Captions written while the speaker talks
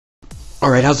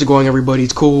Alright, how's it going, everybody?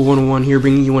 It's Cool101 here,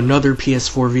 bringing you another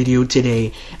PS4 video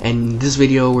today. And in this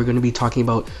video, we're going to be talking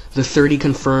about the 30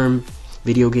 confirmed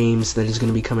video games that is going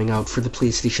to be coming out for the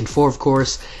PlayStation 4, of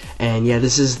course. And yeah,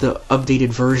 this is the updated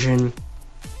version.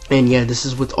 And yeah, this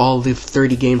is with all the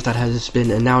 30 games that has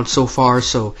been announced so far.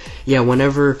 So yeah,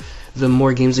 whenever the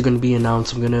more games are going to be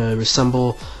announced, I'm going to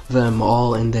assemble them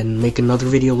all and then make another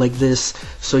video like this.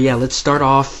 So yeah, let's start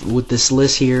off with this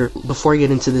list here. Before I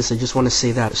get into this, I just want to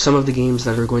say that some of the games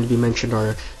that are going to be mentioned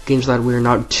are games that we're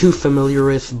not too familiar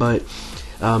with, but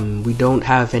we don't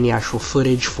have any actual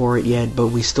footage for it yet, but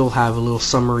we still have a little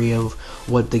summary of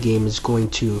what the game is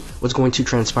what's going to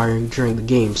transpire during the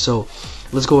game. So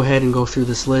let's go ahead and go through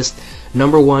this list.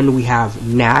 Number 1, we have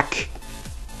Knack.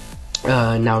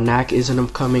 Now, Knack is an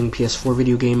upcoming PS4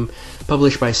 video game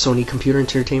published by Sony Computer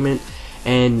Entertainment,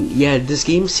 and yeah, this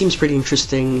game seems pretty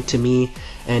interesting to me,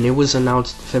 and it was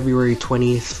announced February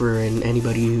 20th for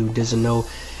anybody who doesn't know,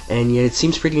 and yeah, it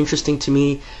seems pretty interesting to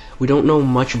me. We don't know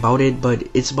much about it, but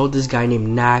it's about this guy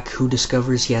named Knack who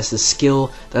discovers he has this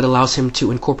skill that allows him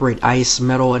to incorporate ice,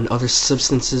 metal, and other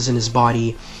substances in his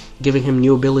body, giving him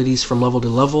new abilities from level to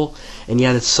level. And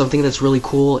yeah, that's something that's really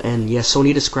cool. And yeah,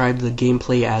 Sony described the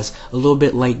gameplay as a little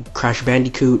bit like Crash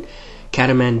Bandicoot,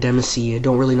 Cataman Dempsey. I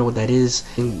don't really know what that is,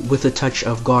 and with a touch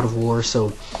of God of War.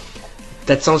 So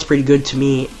that sounds pretty good to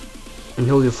me, and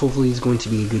hopefully it's going to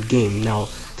be a good game. Now,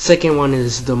 the second one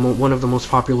is one of the most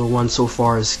popular ones so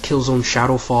far, is Killzone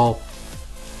Shadowfall.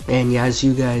 And yeah, as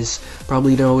you guys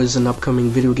probably know, is an upcoming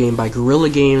video game by Guerrilla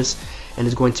Games, and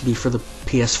it's going to be for the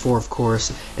PS4, of course,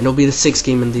 and it'll be the 6th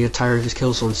game in the entire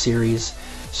Killzone series.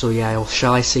 So yeah,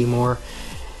 shall I say more?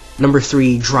 Number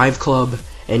 3, Drive Club.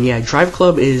 And yeah, Drive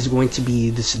Club is going to be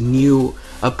this new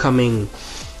upcoming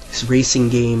racing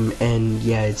game, and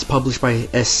yeah, it's published by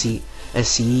SCE,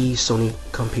 Sony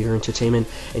Computer Entertainment,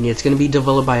 and yeah, it's going to be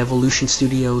developed by Evolution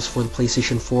Studios for the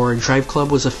PlayStation 4. Drive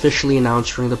Club was officially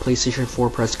announced during the PlayStation 4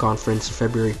 press conference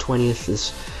February 20th,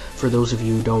 this for those of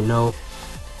you who don't know.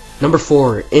 Number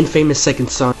 4, Infamous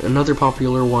Second Son, another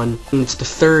popular one. It's the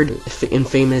third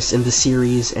Infamous in the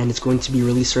series, and it's going to be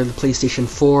released for the PlayStation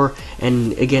 4,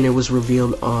 and again, it was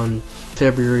revealed on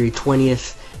February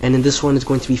 20th, and in this one, it's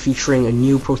going to be featuring a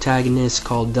new protagonist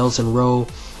called Delson Rowe,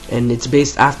 and it's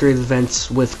based after the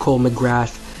events with Cole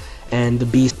McGrath and the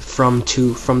Beast from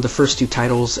the first 2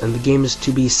 titles, and the game is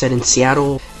to be set in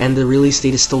Seattle, and the release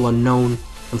date is still unknown,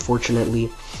 unfortunately.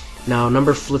 Now,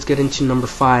 let's get into number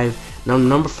 5. Now,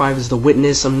 number 5 is The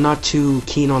Witness. I'm not too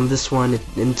keen on this one,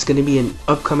 and it's going to be an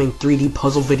upcoming 3D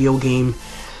puzzle video game.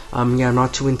 Yeah, I'm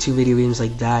not too into video games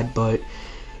like that, but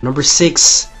number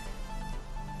 6,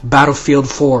 Battlefield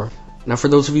 4. Now, for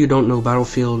those of you who don't know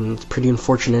Battlefield, it's pretty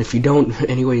unfortunate if you don't.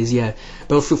 Anyways, yeah,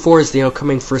 Battlefield 4 is the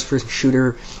upcoming first-person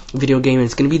shooter video game, and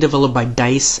it's going to be developed by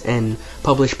DICE and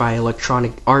published by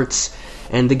Electronic Arts.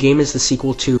 And the game is the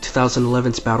sequel to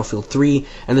 2011's Battlefield 3,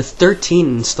 and the 13th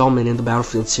installment in the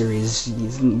Battlefield series.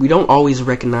 We don't always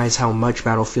recognize how much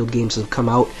Battlefield games have come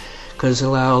out, because a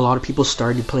lot of people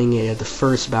started playing it at the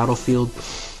first Battlefield.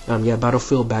 Yeah,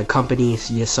 Battlefield Bad Company.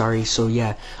 Yeah, sorry. So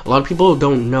yeah, a lot of people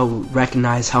don't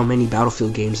recognize how many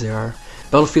Battlefield games there are.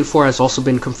 Battlefield 4 has also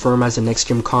been confirmed as a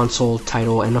next-gen console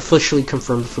title, and officially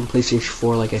confirmed for PlayStation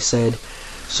 4, like I said.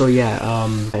 So yeah,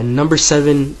 and number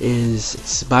 7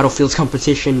 is Battlefield's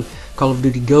competition, Call of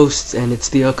Duty Ghosts, and it's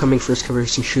the upcoming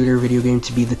first-person shooter video game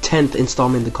to be the 10th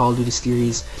installment in the Call of Duty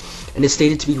series, and it's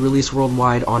stated to be released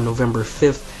worldwide on November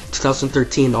 5th,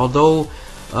 2013. Although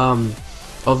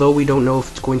we don't know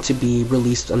if it's going to be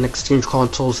released on next-gen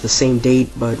consoles the same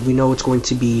date, but we know it's going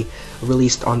to be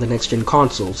released on the next-gen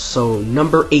consoles. So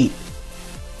number 8,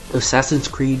 Assassin's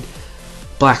Creed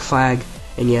Black Flag.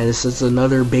 And yeah, this is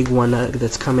another big one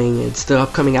that's coming. It's the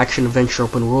upcoming action-adventure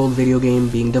open-world video game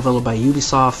being developed by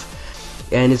Ubisoft,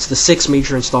 and it's the 6th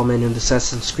major installment in the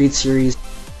Assassin's Creed series.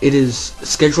 It is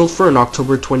scheduled for an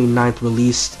October 29th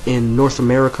release in North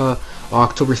America,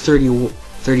 October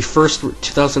 31st,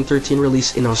 2013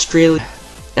 release in Australia,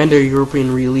 and a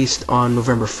European release on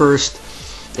November 1st,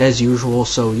 as usual.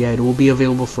 So yeah, it will be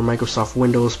available for Microsoft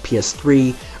Windows,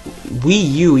 PS3,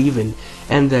 Wii U even,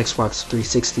 and the Xbox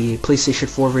 360. PlayStation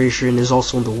 4 version is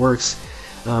also in the works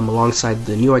alongside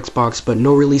the new Xbox, but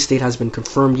no release date has been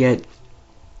confirmed yet.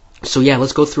 So yeah,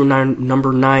 let's go through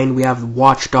number 9. We have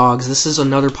Watch Dogs. This is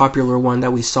another popular one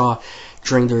that we saw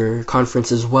during their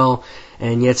conference as well,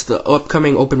 and yeah, it's the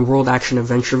upcoming open world action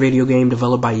adventure video game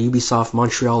developed by Ubisoft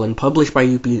Montreal and published by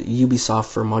Ubisoft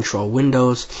for Montreal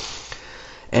Windows.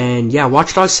 And yeah,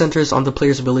 Watch Dogs centers on the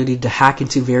player's ability to hack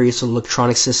into various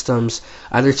electronic systems,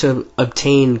 either to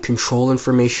obtain control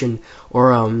information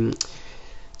or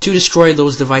to destroy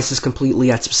those devices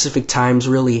completely at specific times,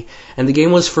 really. And the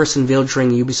game was first unveiled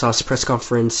during Ubisoft's press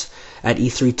conference at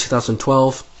E3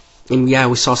 2012. And yeah,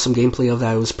 we saw some gameplay of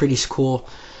that. It was pretty cool.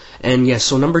 And yeah,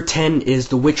 so number 10 is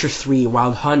The Witcher 3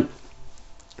 Wild Hunt.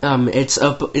 It's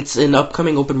an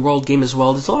upcoming open world game as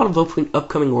well. There's a lot of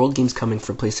upcoming world games coming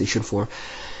for PlayStation 4.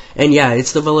 And yeah,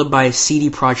 it's developed by CD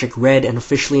Projekt Red and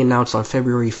officially announced on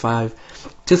February 5,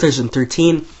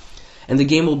 2013. And the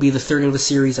game will be the third in the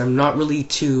series. I'm not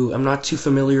too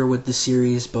familiar with the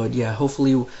series, but yeah,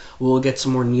 hopefully we'll get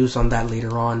some more news on that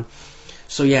later on.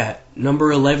 So yeah,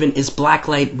 number 11 is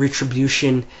Blacklight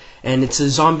Retribution, and it's a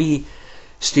Zombie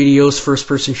Studios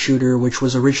first-person shooter, which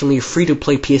was originally a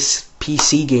free-to-play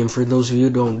PC game, for those of you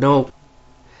who don't know.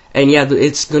 And yeah,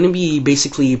 it's going to be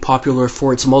basically popular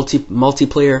for its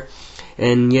multiplayer,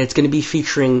 and yeah, it's going to be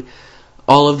featuring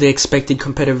all of the expected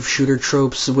competitive shooter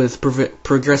tropes with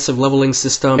progressive leveling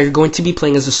system. You're going to be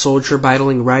playing as a soldier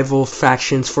battling rival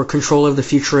factions for control of the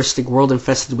futuristic world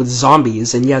infested with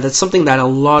zombies. And yeah, that's something that a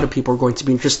lot of people are going to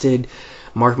be interested,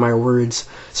 mark my words.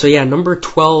 So yeah, number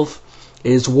 12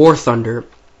 is War Thunder.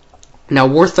 Now,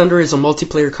 War Thunder is a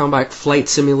multiplayer combat flight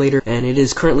simulator, and it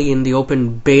is currently in the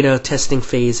open beta testing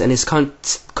phase and is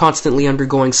constantly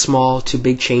undergoing small to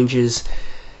big changes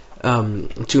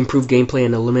to improve gameplay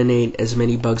and eliminate as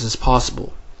many bugs as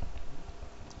possible.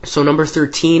 So number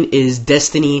 13 is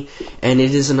Destiny, and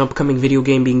it is an upcoming video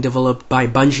game being developed by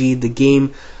Bungie. The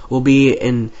game will be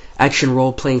an action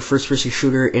role-playing first-person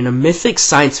shooter in a mythic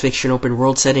science fiction open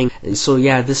world setting. So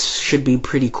yeah, this should be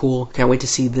pretty cool. Can't wait to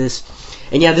see this.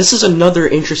 And yeah, this is another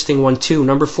interesting one too.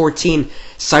 Number 14,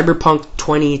 Cyberpunk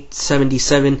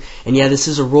 2077. And yeah, this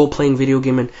is a role-playing video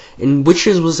game in which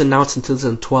it was announced in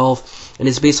 2012, and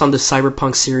it's based on the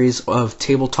Cyberpunk series of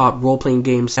tabletop role-playing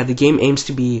games. The game aims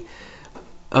to be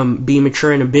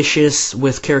mature and ambitious,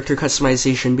 with character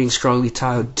customization being strongly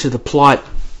tied to the plot.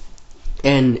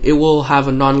 And it will have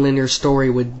a non-linear story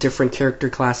with different character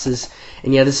classes.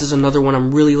 And yeah, this is another one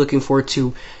I'm really looking forward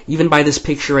to. Even by this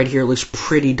picture right here, it looks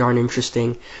pretty darn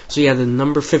interesting. So yeah, the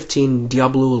number 15,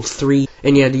 Diablo 3.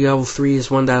 And yeah, Diablo 3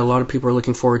 is one that a lot of people are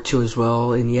looking forward to as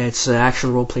well. And yeah, it's an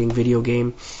action role-playing video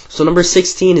game. So number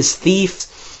 16 is Thief.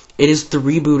 It is the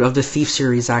reboot of the Thief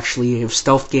series, actually, of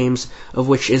stealth games, of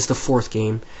which is the 4th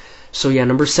game. So yeah,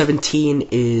 number 17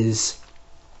 is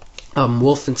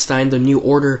Wolfenstein: The New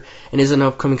Order, and is an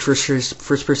upcoming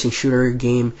first-person shooter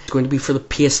game. It's going to be for the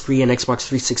PS3 and Xbox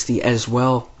 360 as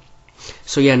well.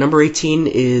 So yeah, number 18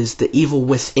 is The Evil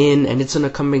Within, and it's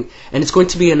going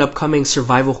to be an upcoming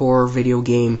survival horror video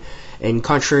game. And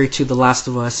contrary to The Last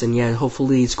of Us, and yeah,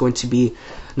 hopefully it's going to be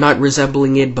not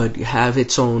resembling it, but have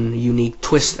its own unique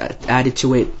twist added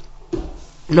to it.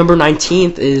 Number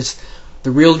 19th is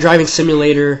The Real Driving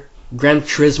Simulator, Gran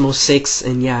Turismo 6,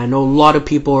 and yeah, I know a lot of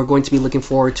people are going to be looking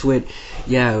forward to it.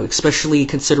 Yeah, especially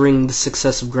considering the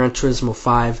success of Gran Turismo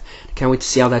 5. Can't wait to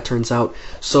see how that turns out.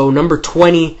 So number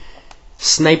 20,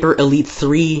 Sniper Elite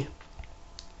 3.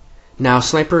 Now,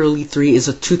 Sniper Elite 3 is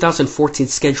a 2014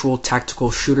 scheduled tactical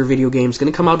shooter video game. It's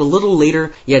going to come out a little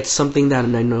later, yet it's something that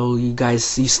I know you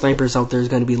guys, you snipers out there, is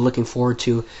going to be looking forward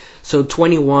to. So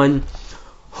 21,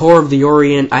 Horror of the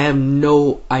Orient. I have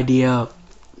no idea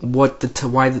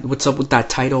what's up with that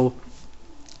title.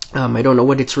 I don't know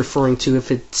what it's referring to, if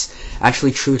it's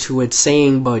actually true to what it's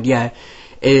saying, but yeah,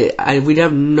 we'd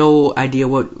have no idea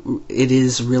what it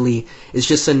is really. It's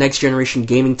just a next generation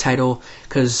gaming title,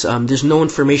 because there's no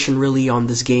information really on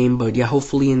this game, but yeah,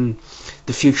 hopefully in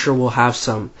the future we'll have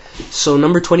some. So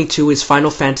number 22 is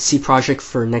Final Fantasy Project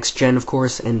for next gen, of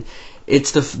course, and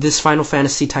this Final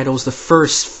Fantasy title is the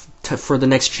first for the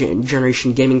next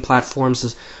generation gaming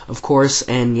platforms, of course,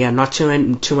 and yeah, not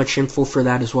too much info for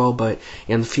that as well, but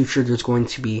yeah, in the future there's going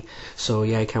to be. So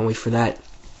yeah, I can't wait for that.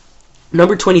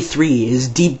 Number 23 is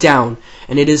Deep Down,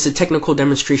 and it is a technical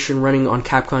demonstration running on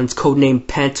Capcom's codename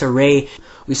Panta-Ray.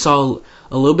 We saw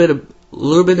a little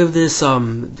bit of this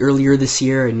earlier this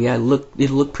year, and yeah,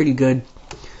 it looked pretty good.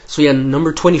 So yeah,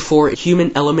 number 24,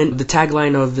 Human Element. The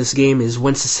tagline of this game is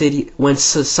when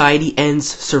society ends,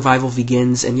 survival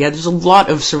begins. And yeah, there's a lot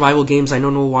of survival games. I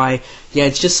don't know why. Yeah,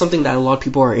 it's just something that a lot of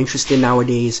people are interested in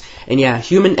nowadays. And yeah,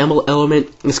 Human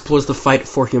Element explores the fight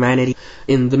for humanity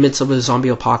in the midst of a zombie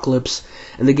apocalypse.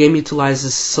 And the game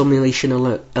utilizes simulation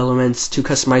elements to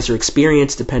customize your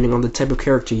experience depending on the type of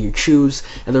character you choose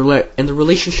and the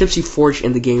relationships you forge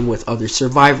in the game with other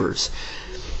survivors.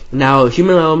 Now,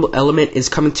 Human Element is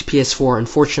coming to PS4,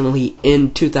 unfortunately,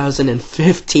 in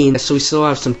 2015, so we still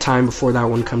have some time before that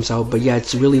one comes out, but yeah,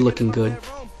 it's really looking good.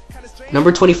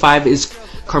 Number 25 is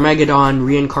Carmageddon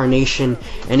Reincarnation,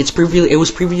 and it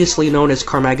was previously known as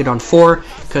Carmageddon 4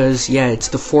 because yeah, it's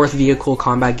the 4th vehicle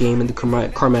combat game in the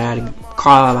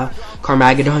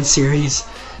Carmageddon series.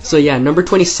 So yeah, number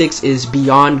 26 is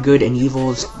Beyond Good and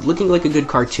Evil. It's looking like a good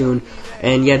cartoon,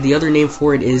 and yeah, the other name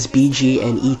for it is BG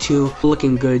and E2,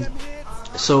 looking good.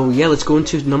 So yeah, let's go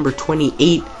into number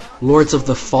 28, Lords of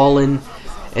the Fallen.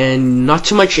 And not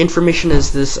too much information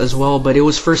as this as well, but it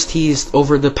was first teased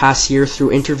over the past year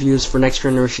through interviews for next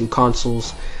generation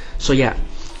consoles. So yeah,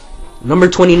 number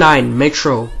 29,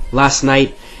 Metro, last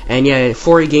night. And yeah,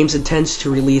 4A Games intends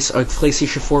to release a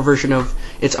PlayStation 4 version of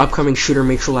its upcoming shooter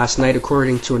Metro last night,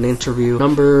 according to an interview.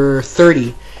 Number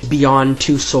 30, Beyond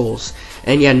Two Souls.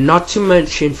 And yeah, not too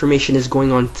much information is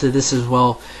going on to this as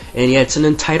well. And yeah, it's an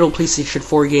entitled PlayStation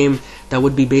 4 game that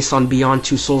would be based on Beyond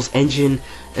Two Souls engine.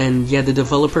 And yeah, the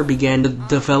developer began the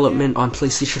development on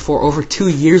PlayStation 4 over 2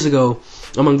 years ago,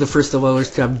 among the first developers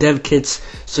to have dev kits.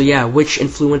 So yeah, which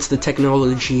influenced the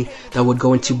technology that would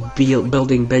go into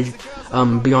building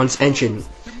Beyond's engine.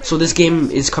 So this game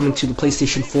is coming to the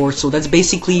PlayStation 4. So that's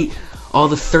basically all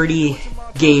the 30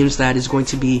 games that is going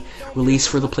to be released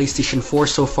for the PlayStation 4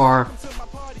 so far.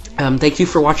 Thank you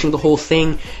for watching the whole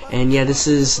thing, and yeah, this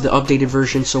is the updated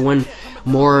version, so when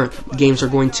more games are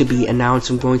going to be announced,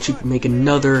 I'm going to make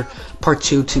another part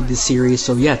 2 to this series.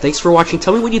 So yeah, thanks for watching.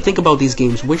 Tell me what you think about these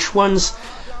games. Which ones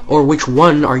or which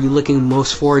one are you looking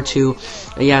most forward to?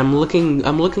 Yeah, I'm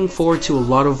looking forward to a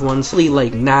lot of ones, really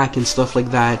like Knack and stuff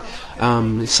like that,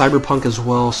 Cyberpunk as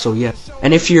well. So yeah,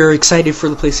 and if you're excited for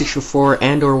the PlayStation 4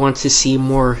 and or want to see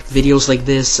more videos like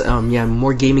this, yeah,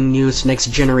 more gaming news, next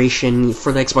generation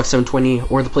for the Xbox 720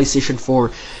 or the PlayStation 4,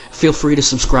 feel free to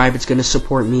subscribe. It's going to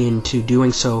support me into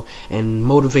doing so and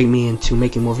motivate me into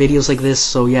making more videos like this.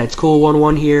 So yeah, it's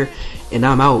Cool101 here, and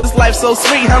I'm out. This life's so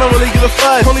sweet, I don't really give a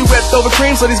fuck. Only whipped over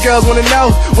cream, so these girls wanna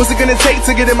know what's it gonna take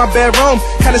to get in my bedroom.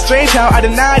 Kinda strange how I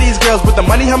deny these girls, but the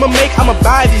money I'ma make, I'ma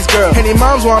buy these girls. And their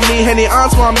moms want me, and their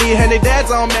aunts want me, and their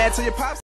dads all mad till your pops